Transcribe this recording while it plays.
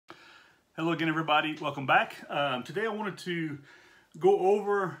Hello again, everybody. Welcome back. Today I wanted to go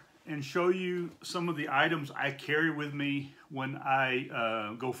over and show you some of the items I carry with me when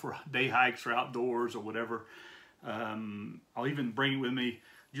I go for day hikes or outdoors or whatever. I'll even bring it with me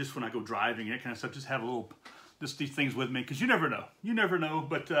just when I go driving and that kind of stuff. Just have these things with me because you never know. You never know.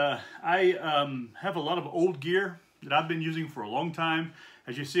 But I have a lot of old gear that I've been using for a long time.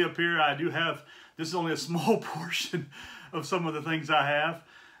 As you see up here, I do have, this is only a small portion of some of the things I have.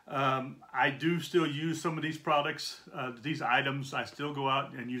 I do still use some of these products, these items. I still go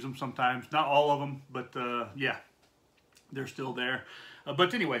out and use them sometimes. Not all of them, but yeah, they're still there.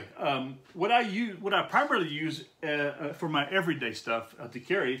 But anyway, what I primarily use for my everyday stuff to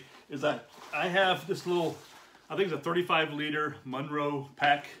carry is that I have this little, I think it's a 35-liter Monroe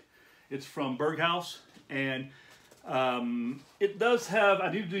pack. It's from Berghaus, and it does have,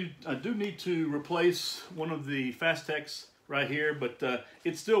 I do need to replace one of the Fastex right here, but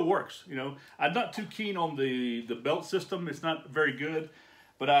it still works. You know, I'm not too keen on the belt system. It's not very good,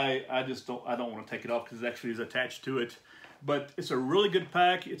 but I don't want to take it off because it actually is attached to it. But it's a really good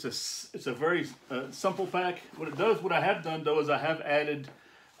pack. It's a very simple pack. What I have done though is I have added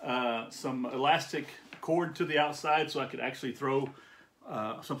some elastic cord to the outside so I could actually throw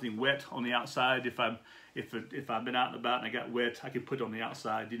something wet on the outside. If I've been out and about and I got wet, I can put it on the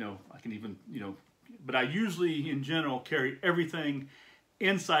outside. You know, I can even, you know. But I usually, in general, carry everything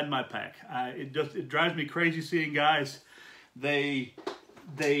inside my pack. It drives me crazy seeing guys. They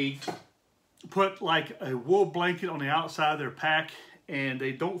put like a wool blanket on the outside of their pack, and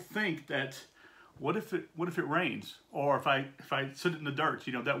they don't think that what if it rains, or if I sit in the dirt,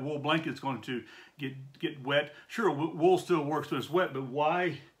 you know, that wool blanket is going to get wet. Sure, wool still works when it's wet, but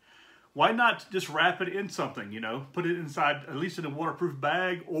why not just wrap it in something? You know, put it inside, at least in a waterproof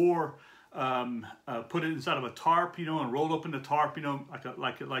bag, or put it inside of a tarp, you know, and roll up in the tarp, you know,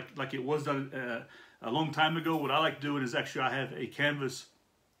 like it was done a long time ago. What I like doing is actually I have a canvas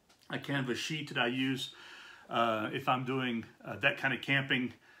sheet that I use if I'm doing that kind of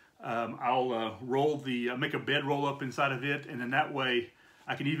camping. I'll make a bed roll up inside of it, and then that way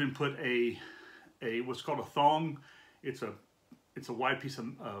I can even put a what's called a thong. It's a wide piece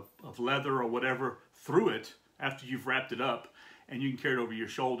of leather or whatever through it after you've wrapped it up. And you can carry it over your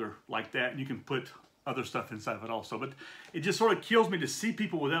shoulder like that, and you can put other stuff inside of it also. But it just sort of kills me to see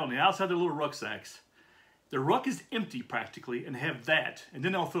people with that on the outside of their little rucksacks. Their ruck is empty practically, and have that. And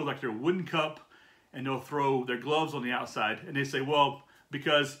then they'll throw like their wooden cup, and they'll throw their gloves on the outside. And they say, well,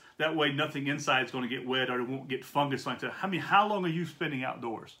 because that way nothing inside is going to get wet or it won't get fungus like that. I mean, how long are you spending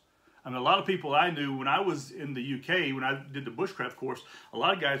outdoors? I mean, a lot of people I knew when I was in the UK, when I did the bushcraft course, a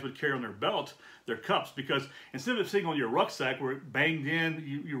lot of guys would carry on their belt their cups, because instead of sitting on your rucksack where it banged in,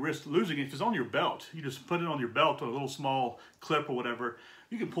 you risk losing it. If it's on your belt, you just put it on your belt, or a little small clip or whatever.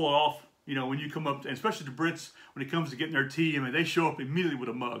 You can pull it off, you know, when you come up, and especially the Brits, when it comes to getting their tea, I mean, they show up immediately with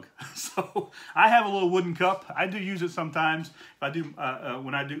a mug. So I have a little wooden cup. I do use it sometimes. If I do,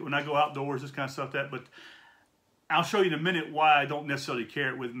 when I go outdoors, this kind of stuff. But I'll show you in a minute why I don't necessarily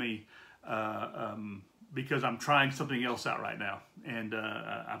carry it with me. Because I'm trying something else out right now, and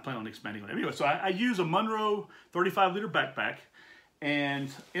I plan on expanding on it. Anyway, so I use a Monroe 35-liter backpack, and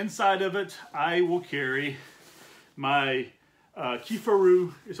inside of it, I will carry my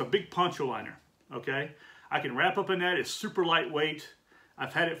Kifaru. It's a big poncho liner, okay? I can wrap up in that. It's super lightweight.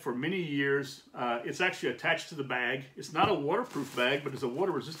 I've had it for many years. It's actually attached to the bag. It's not a waterproof bag, but it's a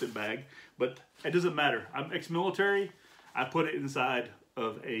water-resistant bag, but it doesn't matter. I'm ex-military. I put it inside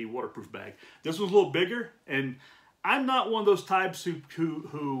of a waterproof bag. This was a little bigger, and I'm not one of those types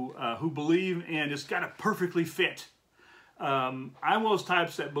who believe in it's got to perfectly fit. I'm one of those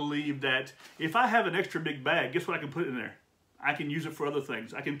types that believe that if I have an extra big bag, guess what I can put in there? I can use it for other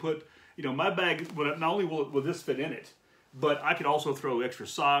things. I can put, you know, my bag, not only will this fit in it, but I can also throw extra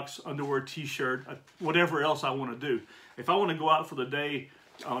socks, underwear, t-shirt, whatever else I want to do. If I want to go out for the day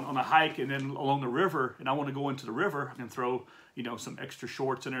on a hike and then along the river, and I want to go into the river, I can throw, you know, some extra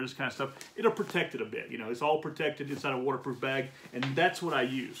shorts in there, this kind of stuff. It'll protect it a bit. You know, it's all protected inside a waterproof bag, and that's what I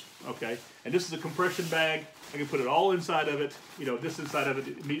use, okay? And this is a compression bag. I can put it all inside of it, you know, this inside of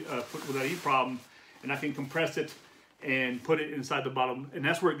it without any problem, and I can compress it and put it inside the bottom, and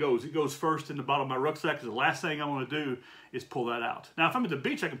that's where it goes. It goes first in the bottom of my rucksack, because the last thing I want to do is pull that out. Now, if I'm at the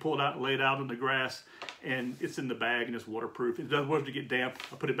beach, I can pull it out and lay it out on the grass, and it's in the bag, and it's waterproof. If it doesn't want to get damp,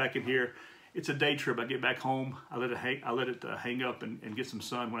 I put it back in here. It's a day trip. I get back home, I let it hang up and get some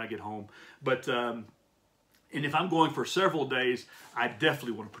sun when I get home. But and if I'm going for several days, I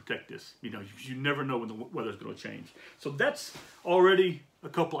definitely want to protect this. You know, you never know when the weather's going to change. So that's already a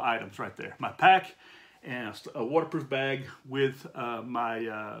couple of items right there. My pack and a waterproof bag with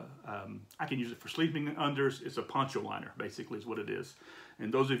I can use it for sleeping unders. It's a poncho liner, basically, is what it is.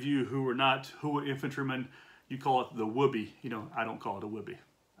 And those of you who are not Hua infantrymen, you call it the whoopee. You know, I don't call it a whoopee.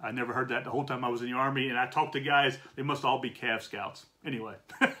 I never heard that the whole time I was in the Army, and I talked to guys, they must all be Cav Scouts. Anyway,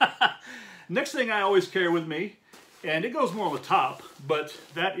 next thing I always carry with me, and it goes more on the top, but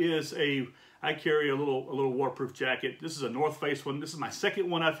that is I carry a little waterproof jacket. This is a North Face one. This is my second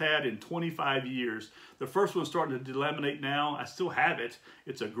one I've had in 25 years. The first one's starting to delaminate now. I still have it.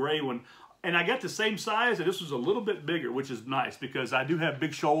 It's a gray one. And I got the same size, and this was a little bit bigger, which is nice because I do have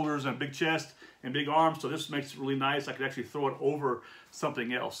big shoulders and a big chest and big arms, so this makes it really nice. I could actually throw it over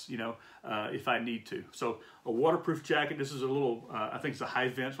something else, you know, if I need to. So a waterproof jacket. This is a little, I think it's a high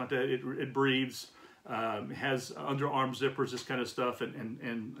vent, like that. It breathes. It has underarm zippers, this kind of stuff,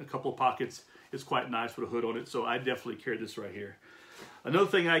 and a couple of pockets. It's quite nice with a hood on it, so I definitely carry this right here. Another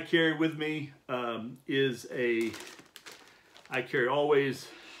thing I carry with me is I carry always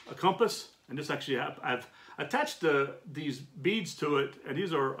a compass, and this actually I've attached these beads to it, and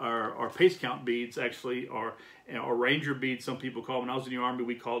these are pace count beads actually, or ranger beads, some people call them. When I was in the Army,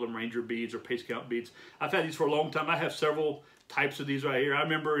 we called them ranger beads or pace count beads. I've had these for a long time. I have several types of these right here. I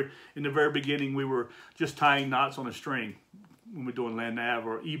remember in the very beginning we were just tying knots on a string when we're doing land nav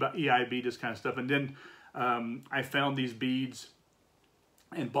or EIB, this kind of stuff, and then I found these beads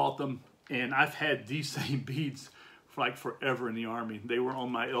and bought them, and I've had these same beads for like forever in the Army. They were on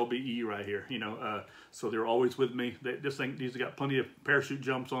my LBE right here, you know, so they're always with me. These have got plenty of parachute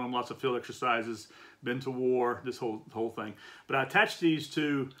jumps on them, lots of field exercises, been to war, this whole thing. But I attached these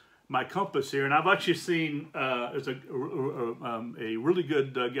to my compass here, and I've actually seen there's a really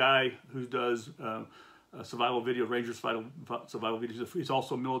good guy who does survival videos, ranger survival videos. He's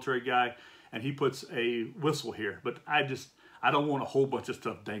also a military guy, and he puts a whistle here. But I don't want a whole bunch of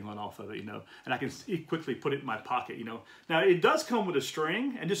stuff dangling off of it, you know, and I can quickly put it in my pocket, you know. Now, it does come with a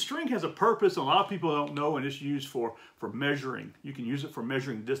string, and this string has a purpose, and a lot of people don't know, and it's used for measuring. You can use it for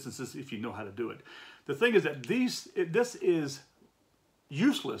measuring distances if you know how to do it. The thing is that this is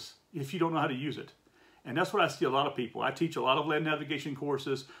useless if you don't know how to use it. And that's what I see a lot of people. I teach a lot of land navigation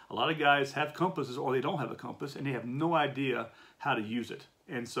courses. A lot of guys have compasses, or they don't have a compass, and they have no idea how to use it.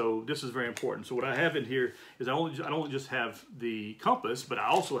 And so this is very important. So what I have in here is I don't only just have the compass, but I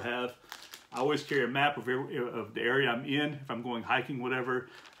also have, I always carry a map of the area I'm in. If I'm going hiking, whatever,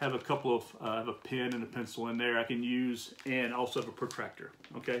 have a couple of, I have a pen and a pencil in there I can use, and also have a protractor,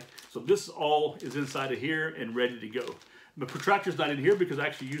 okay? So this all is inside of here and ready to go. The protractor's not in here because I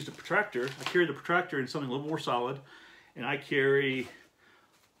actually used the protractor. I carry the protractor in something a little more solid, and I carry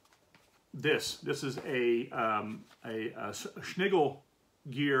this. This is a Schnegel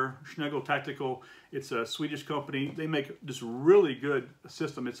gear, Schnegel Tactical. It's a Swedish company. They make this really good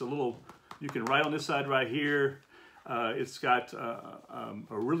system. It's a little, you can write on this side right here. It's got a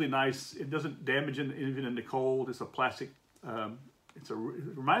really nice, it doesn't damage even in the cold. It's a plastic, it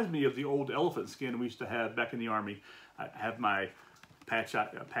reminds me of the old elephant skin we used to have back in the Army. I have my patch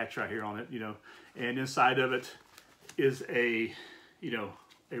right here on it, you know, and inside of it is a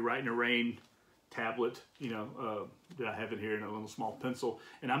Rite in the Rain tablet, you know, that I have in here, and a little small pencil,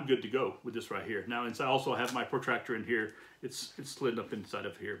 and I'm good to go with this right here. Now, inside I also have my protractor in here. It's slid up inside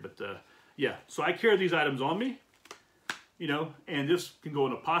of here, but yeah. So I carry these items on me, you know, and this can go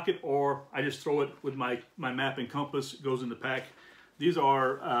in a pocket, or I just throw it with my map and compass. It goes in the pack. These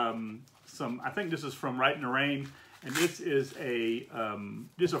are I think this is from Rite in the Rain, and this is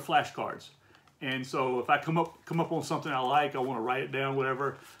these are flashcards. And so if I come up on something I like, I want to write it down,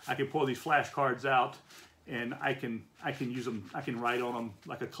 whatever, I can pull these flashcards out, and I can use them. I can write on them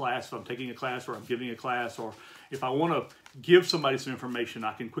like a class if I'm taking a class or I'm giving a class, or if I want to give somebody some information,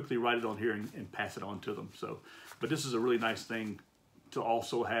 I can quickly write it on here and pass it on to them. So, but this is a really nice thing to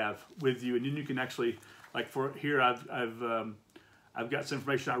also have with you, and then you can actually, like for here, I've got some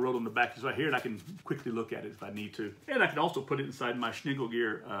information I wrote on the back right here, and I can quickly look at it if I need to. And I can also put it inside my Schnegel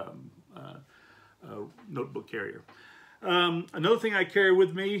Gear notebook carrier. Another thing I carry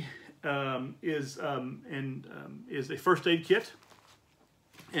with me is a first aid kit.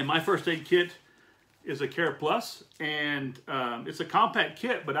 And my first aid kit is a Care Plus, and it's a compact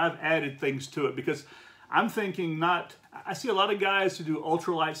kit, but I've added things to it because I'm thinking I see a lot of guys who do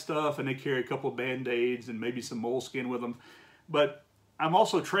ultralight stuff, and they carry a couple of Band-Aids and maybe some moleskin with them. But I'm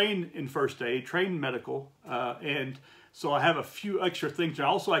also trained in first aid, trained in medical, and so I have a few extra things.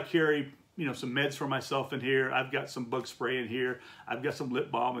 Also, I carry, you know, some meds for myself in here. I've got some bug spray in here. I've got some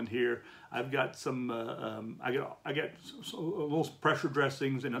lip balm in here. I've got some, I got little pressure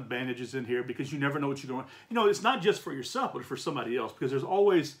dressings and bandages in here because you never know what you're going. You know, it's not just for yourself, but for somebody else, because there's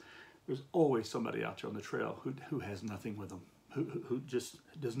always there's always somebody out there on the trail who has nothing with them, who just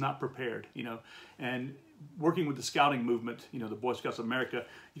does not prepared, you know. And working with the scouting movement, you know, the Boy Scouts of America,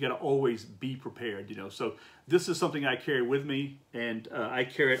 you got to always be prepared, you know. So this is something I carry with me, and I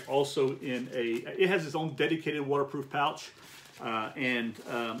carry it also in it has its own dedicated waterproof pouch, and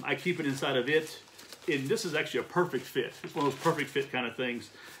I keep it inside of it. And this is actually a perfect fit. It's one of those perfect fit kind of things,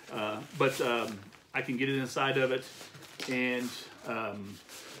 but I can get it inside of it, and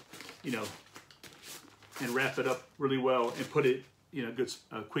you know, and wrap it up really well and put it in a good,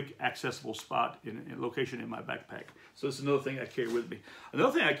 quick, accessible spot in location in my backpack. So this is another thing I carry with me.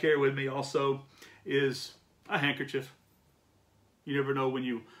 Another thing I carry with me also is a handkerchief. You never know when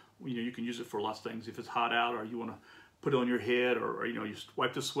you can use it for lots of things. If it's hot out, or you want to put it on your head, or you know, you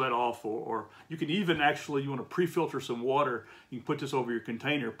wipe the sweat off, or you can even actually, you want to pre-filter some water. You can put this over your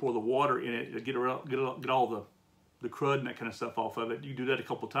container, pour the water in it to get all the crud and that kind of stuff off of it. You do that a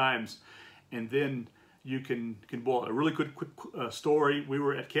couple times, and then you can boil. A really quick story. We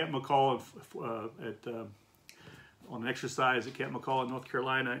were at Camp McCall on an exercise at Camp McCall in North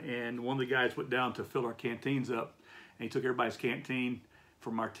Carolina, and one of the guys went down to fill our canteens up, and he took everybody's canteen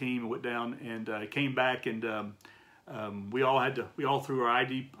from our team and went down, and came back, and we all threw our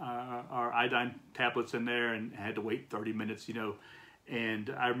iodine tablets in there and had to wait 30 minutes, you know. And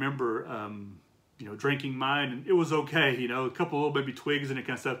I remember you know, drinking mine, and it was okay, you know, a couple little baby twigs and that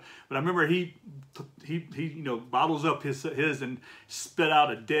kind of stuff. But I remember he you know, bottles up his and spit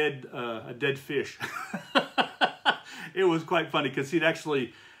out a dead fish. It was quite funny because he'd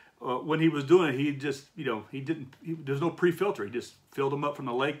actually, when he was doing it, he just, you know, there's no pre-filter. He just filled them up from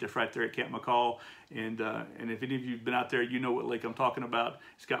the lake that's right there at Camp McCall. And if any of you've been out there, you know what lake I'm talking about.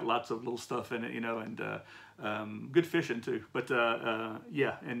 It's got lots of little stuff in it, you know, and good fishing too. But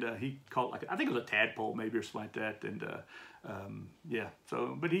yeah, and he caught, like, I think it was a tadpole maybe or something like that. And yeah,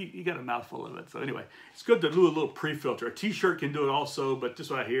 so, but he got a mouthful of it. So anyway, it's good to do a little pre-filter. A t-shirt can do it also, but this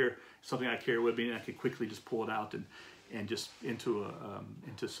right here is something I carry with me, and I can quickly just pull it out and just into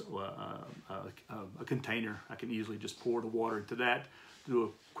a container. I can easily just pour the water into that, do a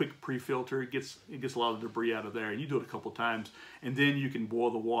quick pre-filter. It gets a lot of debris out of there, and you do it a couple times, and then you can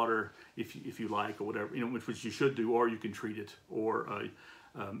boil the water if you like, or whatever, you know, which you should do, or you can treat it, or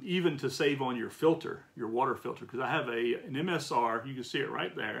even to save on your filter, your water filter, because I have an MSR. You can see it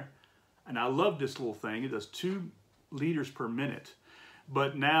right there, and I love this little thing. It does 2 liters per minute.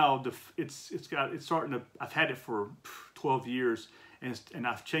 But now it's starting to. I've had it for 12 years, and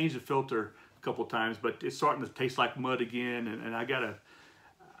I've changed the filter a couple of times, but it's starting to taste like mud again. And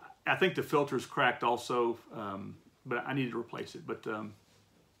I think the filter is cracked also, but I need to replace it. But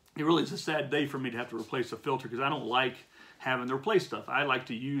it really is a sad day for me to have to replace a filter, because I don't like having to replace stuff. I like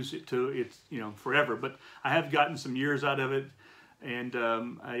to use it you know, forever. But I have gotten some years out of it. And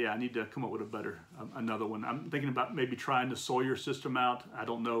yeah, I need to come up with another one. I'm thinking about maybe trying the Sawyer system out. I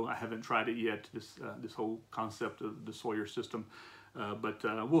don't know. I haven't tried it yet. This whole concept of the Sawyer system, but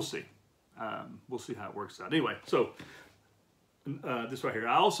we'll see. We'll see how it works out. Anyway, so this right here.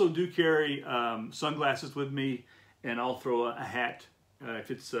 I also do carry sunglasses with me, and I'll throw a hat.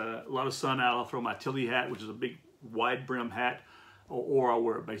 If it's a lot of sun out, I'll throw my Tilly hat, which is a big wide brim hat. Or I'll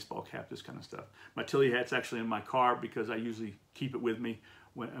wear a baseball cap, this kind of stuff. My Tilly hat's actually in my car because I usually keep it with me.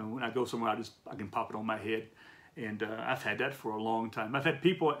 When I go somewhere, I can pop it on my head. And I've had that for a long time. I've had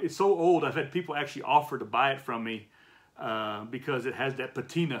people, it's so old, I've had people actually offer to buy it from me because it has that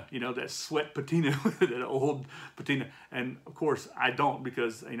patina, you know, that sweat patina, that old patina. And of course, I don't,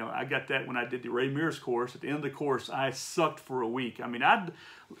 because, you know, I got that when I did the Ray Mears course. At the end of the course, I sucked for a week. I mean,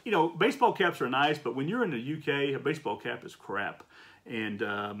 you know, baseball caps are nice, but when you're in the UK, a baseball cap is crap. And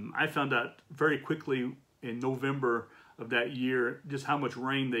I found out very quickly in November of that year just how much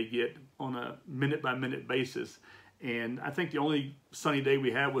rain they get on a minute-by-minute basis. And I think the only sunny day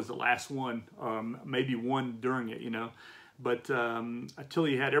we had was the last one, maybe one during it, you know. But a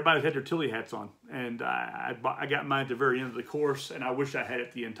Tilly hat, everybody had their Tilly hats on. And I got mine at the very end of the course, and I wish I had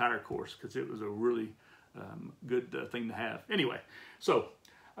it the entire course, because it was a really good thing to have. Anyway, so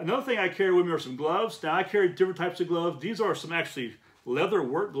another thing I carry with me are some gloves. Now, I carry different types of gloves. These are some actually leather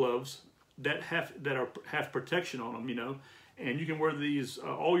work gloves that have protection on them, you know, and you can wear these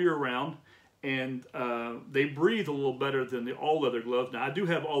all year round, and they breathe a little better than the all leather gloves. Now, I do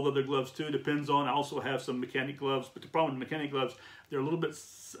have all leather gloves too. Depends on. I also have some mechanic gloves, but the problem with mechanic gloves, they're a little bit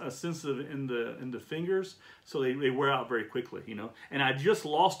sensitive in the fingers, so they wear out very quickly, you know. And I just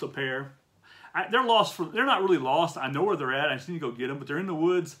lost a pair. They're not really lost. I know where they're at. I just need to go get them, but they're in the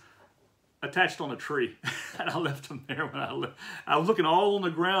woods. attached on a tree, and I left them there when I left. I was looking all on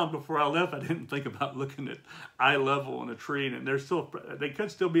the ground before I left. I didn't think about looking at eye level on a tree, and they could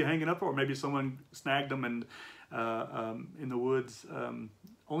still be hanging up, or maybe someone snagged them and in the woods,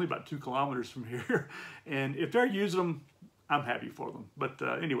 only about 2 kilometers from here. And if they're using them, I'm happy for them. But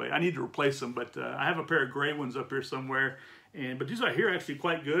anyway, I need to replace them. But I have a pair of gray ones up here somewhere, but these right here are actually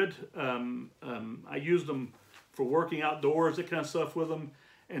quite good. I use them for working outdoors, that kind of stuff with them.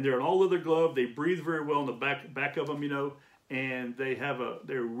 And they're an all leather glove. They breathe very well in the back of them, you know. And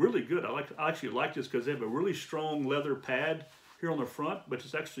they're really good. I actually like this because they have a really strong leather pad here on the front, but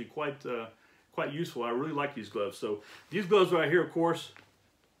it's actually quite useful. I really like these gloves. So these gloves right here, of course,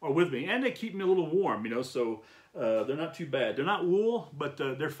 are with me, and they keep me a little warm, you know. So they're not too bad. They're not wool, but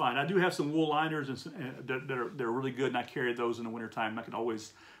they're fine. I do have some wool liners, and they're really good, and I carry those in the wintertime. I can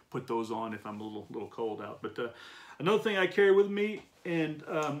always put those on if I'm a little cold out. But another thing I carry with me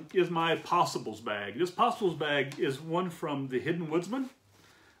is my Possibles bag. This Possibles bag is one from the Hidden Woodsman.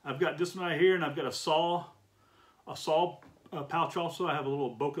 I've got this one right here, and I've got a saw pouch also. I have a little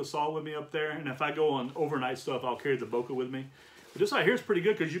Boca saw with me up there, and if I go on overnight stuff, I'll carry the Boca with me. But this right here is pretty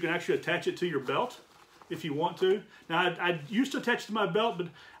good because you can actually attach it to your belt if you want to. Now, I used to attach it to my belt, but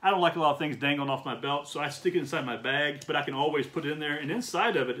I don't like a lot of things dangling off my belt, so I stick it inside my bag, but I can always put it in there. And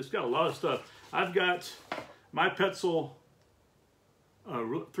inside of it, it's got a lot of stuff. I've got my Petzl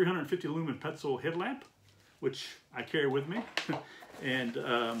 350 lumen Petzl headlamp, which I carry with me. And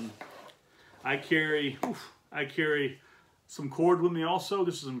I carry some cord with me also.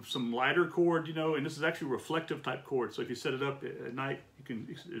 This is some lighter cord, you know, and this is actually reflective type cord. So if you set it up at night,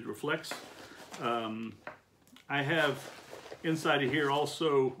 it reflects. I have inside of here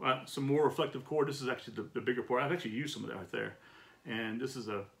also some more reflective cord. This is actually the bigger part. I've actually used some of that right there. And this is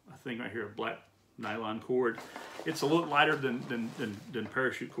a thing right here, a black nylon cord. It's a little lighter than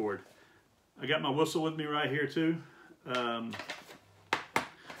parachute cord. I got my whistle with me right here too. I've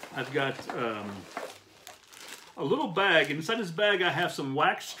got a little bag, and inside this bag I have some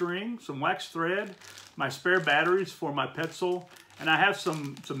wax string, some wax thread, my spare batteries for my Petzl, and I have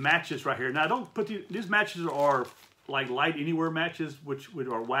some matches right here. Now I don't put these matches are like light anywhere matches, which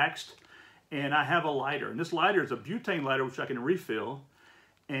are waxed, and I have a lighter, and this lighter is a butane lighter which I can refill,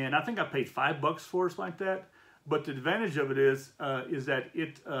 and I think I paid $5 for it, like that. But the advantage of it is that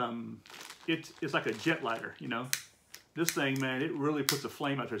it's like a jet lighter, you know. This thing, man, it really puts a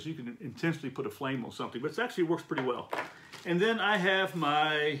flame out there, so you can intentionally put a flame on something, but it actually works pretty well. And then I have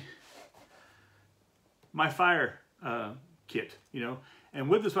my fire kit, you know, and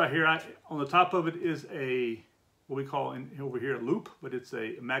with this right here, on the top of it is what we call over here a loop, but it's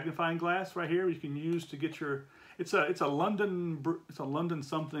a magnifying glass right here you can use to get your, it's a London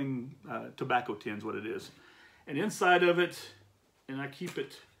something tobacco tin is what it is. And inside of it, and I keep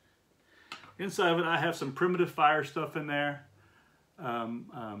it, inside of it I have some primitive fire stuff in there.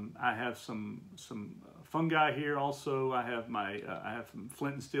 I have some fungi here also. I have some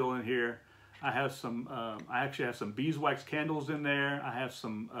flint and steel in here. I have I actually have some beeswax candles in there. I have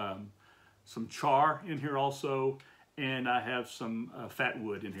some char in here also, and I have some fat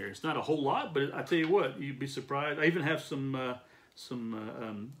wood in here. It's not a whole lot, but I tell you what, you'd be surprised. I even have some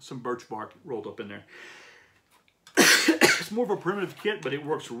birch bark rolled up in there. It's more of a primitive kit, but it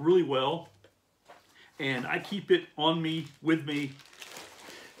works really well, and I keep it on me, with me,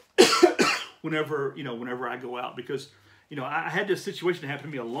 whenever I go out, because I had this situation happen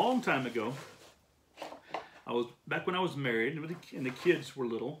to me a long time ago. I was back when I was married and the kids were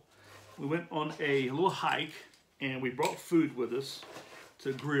little. We went on a little hike and we brought food with us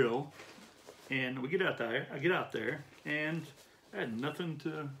to grill, and we get out there. I get out there and I had nothing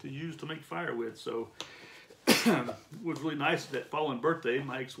to use to make fire with, so it was really nice that following birthday,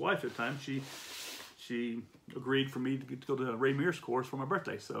 my ex-wife at the time, she agreed for me to go to Ray Mears course for my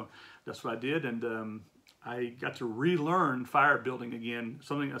birthday. So that's what I did, and I got to relearn fire building again,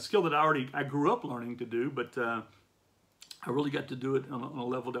 a skill that I grew up learning to do, but I really got to do it on a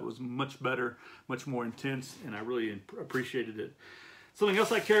level that was much better, much more intense, and I really appreciated it. Something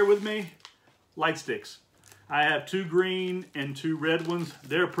else I carry with me, light sticks. I have 2 green and 2 red ones.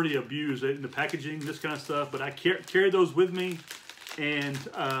 They're pretty abused in the packaging, this kind of stuff, but I carry those with me, and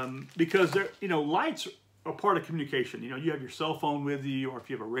because they're, lights are part of communication. You have your cell phone with you, or if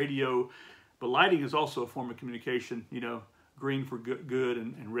you have a radio, but lighting is also a form of communication. Green for good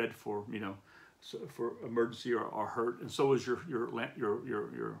and red for so for emergency or hurt, and so is your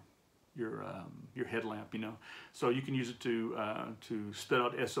your headlamp, you know. So you can use it to spit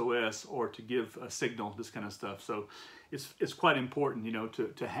out SOS or to give a signal, this kind of stuff. So it's quite important, you know,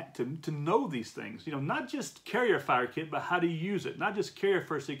 to know these things, you know, not just carry a fire kit, but how to use it, not just carry a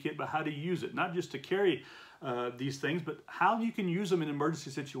first aid kit, but how to use it, not just to carry these things, but how you can use them in an emergency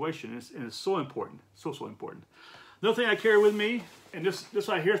situation. And it's so important, so important. Another thing I carry with me, and this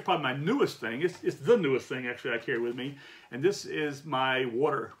right here is probably my newest thing. It's the newest thing actually I carry with me, and this is my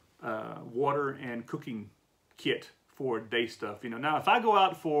water and cooking kit for day stuff. You know, now if I go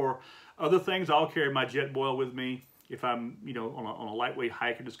out for other things, I'll carry my Jetboil with me if I'm, you know, on a lightweight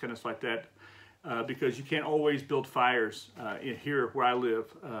hike or just kind of stuff like that, because you can't always build fires in here where I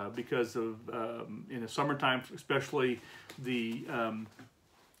live because of in the summertime, especially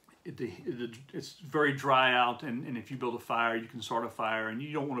it's very dry out, and if you build a fire, you can start a fire, and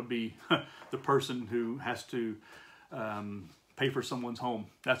you don't want to be the person who has to pay for someone's home.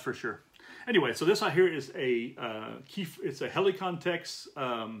 That's for sure. Anyway, so this right here is it's a Helikon-Tex.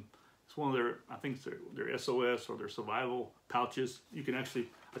 It's one of their, I think it's their SOS or their survival pouches. You can actually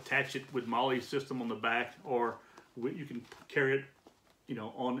attach it with MOLLE system on the back, or you can carry it, you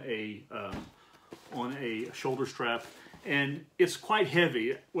know, on a shoulder strap. And it's quite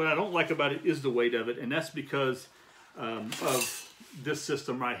heavy. What I don't like about it is the weight of it, and that's because of this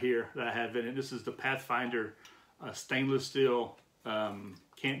system right here that I have in it. This is the Pathfinder stainless steel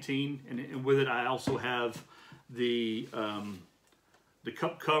canteen, and with it I also have the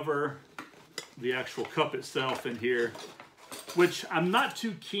cup cover, the actual cup itself in here, which I'm not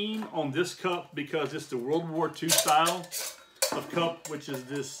too keen on this cup because it's the World War II style of cup, which is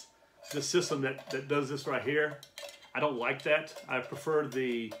this system that does this right here. I don't like that. I prefer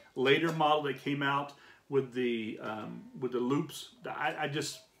the later model that came out with the loops.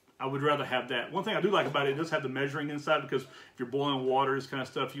 I would rather have that. One thing I do like about it does have the measuring inside, because if you're boiling water, this kind of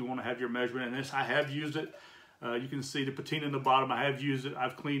stuff, you want to have your measurement. And this, I have used it. You can see the patina in the bottom. I have used it.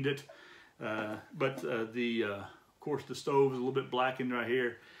 I've cleaned it. But of course, the stove is a little bit blackened right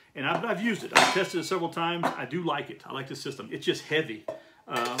here. And I've used it. I've tested it several times. I do like it. I like the system. It's just heavy.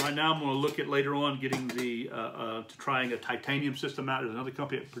 Right now, I'm going to look at later on getting trying a titanium system out. There's another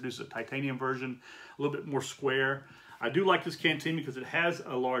company that produces a titanium version, a little bit more square. I do like this canteen because it has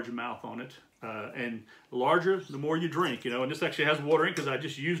a large mouth on it, and the larger, the more you drink, you know. And this actually has water in because I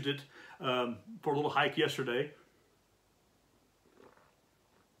just used it for a little hike yesterday.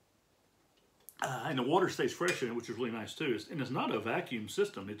 And the water stays fresh in it, which is really nice too. And it's not a vacuum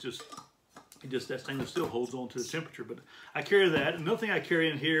system. It just that stainless steel holds on to the temperature. But I carry that. Another thing I carry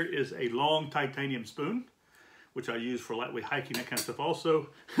in here is a long titanium spoon, which I use for lightweight hiking, that kind of stuff also.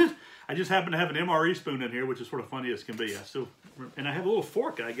 I just happen to have an MRE spoon in here, which is sort of funny as can be. And I have a little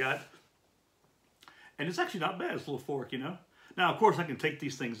fork I got, and it's actually not bad. It's a little fork, you know. Now, of course, I can take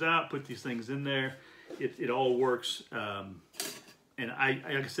these things out, put these things in there. It all works. And like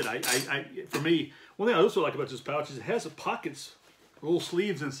I said, for me, one thing I also like about this pouch is it has the pockets, little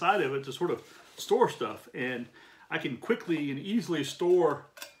sleeves inside of it to sort of store stuff. And I can quickly and easily store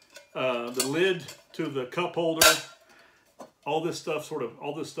the lid to the cup holder. All this stuff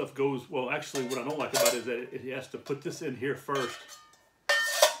goes, well, actually what I don't like about it is that it has to put this in here first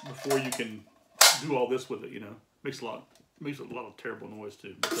before you can do all this with it, you know. Makes a lot of terrible noise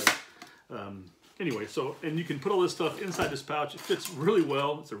too. But, anyway, and you can put all this stuff inside this pouch. It fits really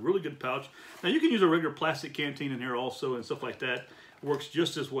well. It's a really good pouch. Now you can use a regular plastic canteen in here also and stuff like that. It works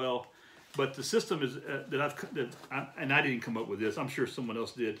just as well. But the system is and I didn't come up with this. I'm sure someone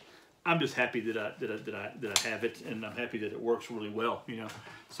else did. I'm just happy that I have it, and I'm happy that it works really well, you know.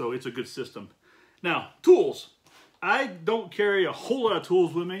 So it's a good system. Now, tools. I don't carry a whole lot of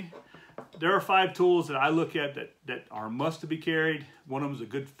tools with me. There are 5 tools that I look at that are must to be carried. One of them is a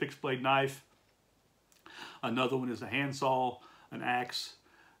good fixed blade knife. Another one is a handsaw, an axe,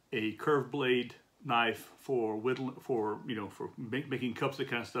 a curved blade knife for whittling, for making cups,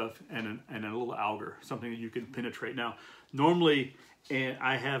 that kind of stuff, and a little auger, something that you can penetrate. Now, normally, and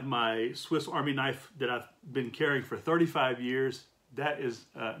I have my Swiss Army knife that I've been carrying for 35 years. That has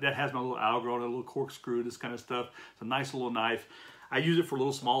my little auger on it, a little corkscrew, this kind of stuff. It's a nice little knife. I use it for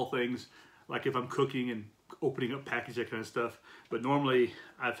little small things, like if I'm cooking and opening up packages, that kind of stuff. But normally,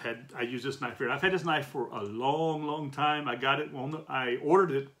 I use this knife here. I've had this knife for a long, long time. I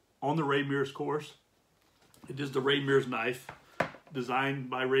ordered it on the Ray Mears course. It is the Ray Mears knife, designed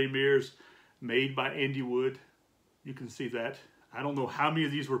by Ray Mears, made by Andy Wood. You can see that. I don't know how many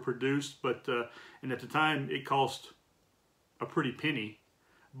of these were produced, but and at the time it cost a pretty penny.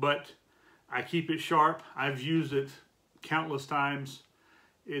 But I keep it sharp. I've used it countless times.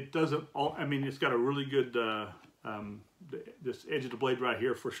 It doesn't. I mean, it's got a really good this edge of the blade right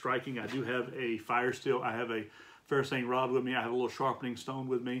here for striking. I do have a fire steel. I have a ferrocene rod with me. I have a little sharpening stone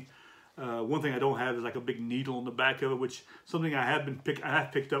with me. One thing I don't have is like a big needle in the back of it, which something I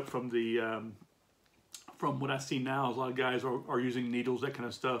have picked up from the from what I see now is a lot of guys are using needles, that kind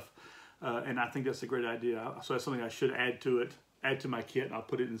of stuff, and I think that's a great idea. So that's something I should add to my kit, and I'll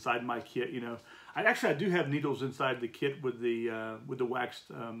put it inside my kit. You know, I do have needles inside the kit with the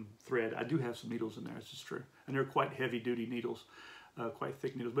waxed thread. I do have some needles in there. It's just true, and they're quite heavy duty needles, quite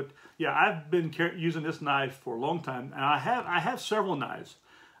thick needles. But yeah, I've been using this knife for a long time, and I have several knives.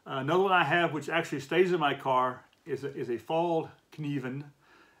 Another one I have, which actually stays in my car, is a Fall Kniven,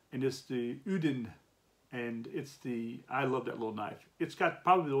 and it's the Uden, and I love that little knife. It's got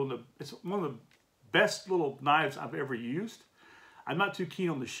probably it's one of the best little knives I've ever used. I'm not too keen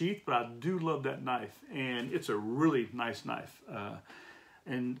on the sheath, but I do love that knife, and it's a really nice knife.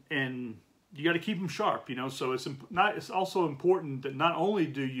 And you got to keep them sharp, you know. So it's also important that not only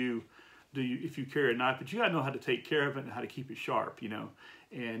do you if you carry a knife, but you got to know how to take care of it and how to keep it sharp, you know.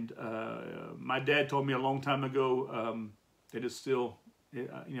 And my dad told me a long time ago that it's still, you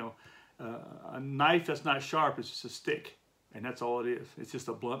know, a knife that's not sharp is just a stick, and that's all it is. It's just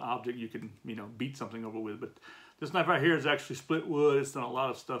a blunt object you can, you know, beat something over with. But this knife right here is actually split wood. It's done a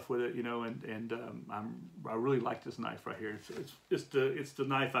lot of stuff with it, you know, and I really like this knife right here. It's the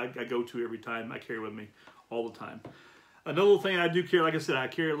knife I go to every time. I carry with me all the time. Another little thing I do carry, like I said, I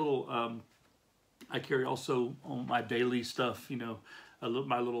carry a little. I carry also on my daily stuff, you know,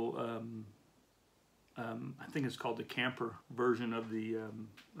 my little. I think it's called the camper version of the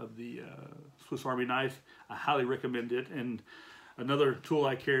Swiss Army knife. I highly recommend it. And another tool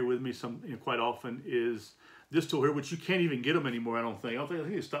I carry with me quite often is this tool here, which you can't even get them anymore. I think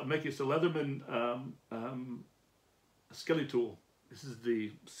they stopped making it. It's the Leatherman Skelly tool. This is the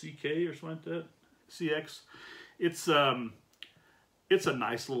CK or something like that, CX. It's a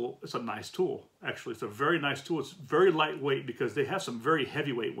nice tool. Actually, it's a very nice tool. It's very lightweight because they have some very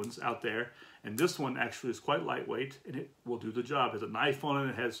heavyweight ones out there, and this one actually is quite lightweight, and it will do the job. It has a knife on it.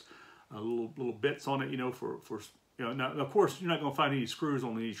 It has little bits on it, you know, for you know. Now, of course, you're not going to find any screws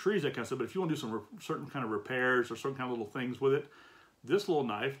on any trees, that kind of stuff. But if you want to do some certain kind of repairs or certain kind of little things with it, this little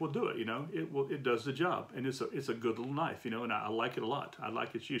knife will do it. You know, it does the job, and it's a good little knife, you know, and I like it a lot. I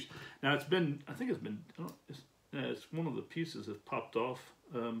like its use. Now it's one of the pieces has popped off,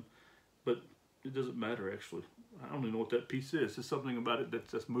 but it doesn't matter actually. I don't even know what that piece is. There's something about it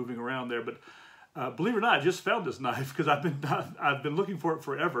that's moving around there. But believe it or not, I just found this knife because I've been looking for it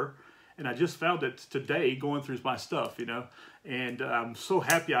forever, and I just found it today going through my stuff, you know. And I'm so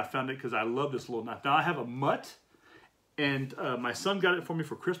happy I found it because I love this little knife. Now I have a Mutt, and my son got it for me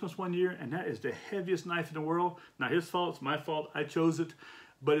for Christmas one year, and that is the heaviest knife in the world. Not his fault. It's my fault. I chose it.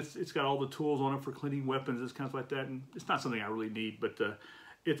 But it's got all the tools on it for cleaning weapons, it's kind of like that, and it's not something I really need. But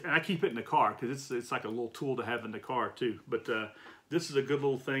and I keep it in the car because it's like a little tool to have in the car too. But this is a good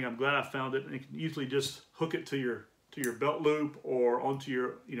little thing. I'm glad I found it, and you can easily just hook it to your belt loop or onto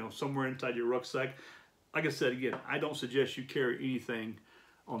your, you know, somewhere inside your rucksack. Like I said again, I don't suggest you carry anything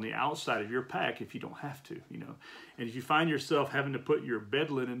on the outside of your pack if you don't have to, you know. And if you find yourself having to put your bed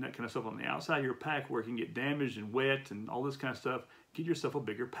linen, that kind of stuff, on the outside of your pack where it can get damaged and wet and all this kind of stuff, get yourself a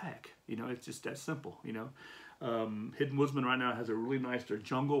bigger pack. You know, it's just that simple, you know. Hidden Woodsman right now has a really nice, their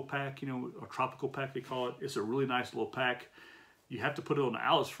jungle pack, you know, or tropical pack they call it. It's a really nice little pack. You have to put it on an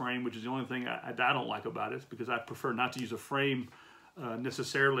Alice frame, which is the only thing I don't like about it, because I prefer not to use a frame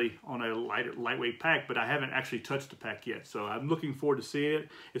necessarily on a lightweight pack, but I haven't actually touched the pack yet, so I'm looking forward to seeing it.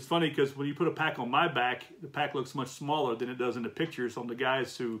 It's funny because when you put a pack on my back, the pack looks much smaller than it does in the pictures on the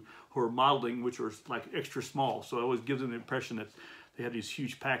guys who are modeling, which are like extra small, so it always gives them the impression that they have these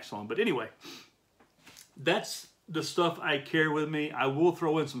huge packs on. But anyway, that's the stuff I carry with me. I will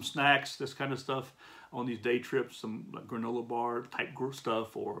throw in some snacks, this kind of stuff, on these day trips, some like granola bar type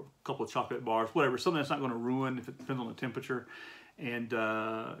stuff, or a couple of chocolate bars, whatever, something that's not going to ruin if it depends on the temperature. And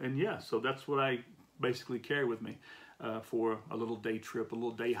yeah, so that's what I basically carry with me for a little day trip, a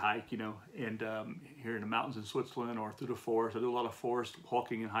little day hike, you know. And here in the mountains in Switzerland or through the forest, I do a lot of forest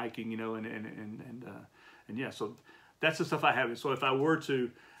walking and hiking, you know. And yeah, so that's the stuff I have. So if I were to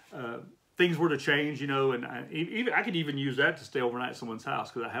things were to change, you know, and I could even use that to stay overnight at someone's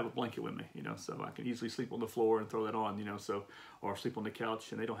house because I have a blanket with me, you know, so I can easily sleep on the floor and throw that on, you know, so, or sleep on the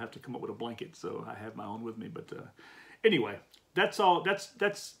couch, and they don't have to come up with a blanket, so I have my own with me. But anyway, that's all.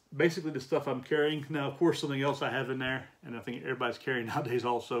 That's basically the stuff I'm carrying. Now, of course, something else I have in there, and I think everybody's carrying nowadays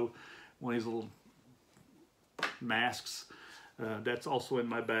also, one of these little masks. That's also in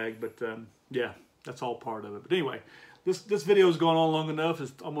my bag, but yeah, that's all part of it. But anyway, this video has gone on long enough.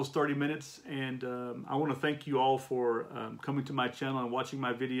 It's almost 30 minutes, and I want to thank you all for coming to my channel and watching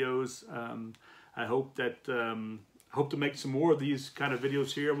my videos. I hope that hope to make some more of these kind of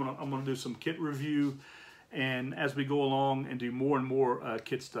videos here. I'm gonna do some kit review, and as we go along, and do more and more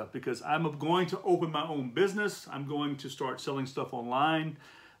kit stuff, because I'm going to open my own business. I'm going to start selling stuff online.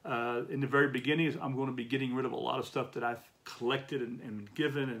 In the very beginning, I'm going to be getting rid of a lot of stuff that I've collected and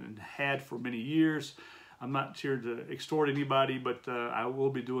given and had for many years. I'm not here to extort anybody, but I will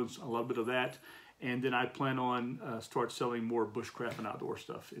be doing a little bit of that. And then I plan on start selling more bushcraft and outdoor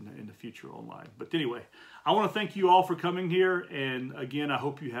stuff in the future online. But anyway, I want to thank you all for coming here. And again, I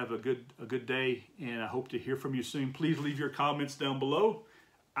hope you have a good day, and I hope to hear from you soon. Please leave your comments down below.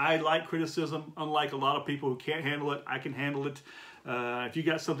 I like criticism. Unlike a lot of people who can't handle it, I can handle it. If you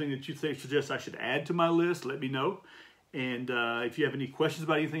got something that you suggest I should add to my list, let me know. And if you have any questions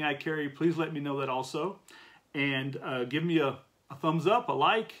about anything I carry, please let me know that also. And give me a thumbs up, a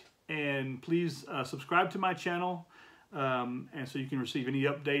like, and please subscribe to my channel, and so you can receive any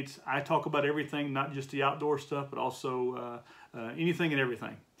updates. I talk about everything, not just the outdoor stuff, but also anything and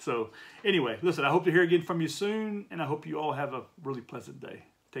everything. So anyway, listen, I hope to hear again from you soon, and I hope you all have a really pleasant day.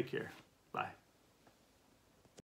 Take care. Bye.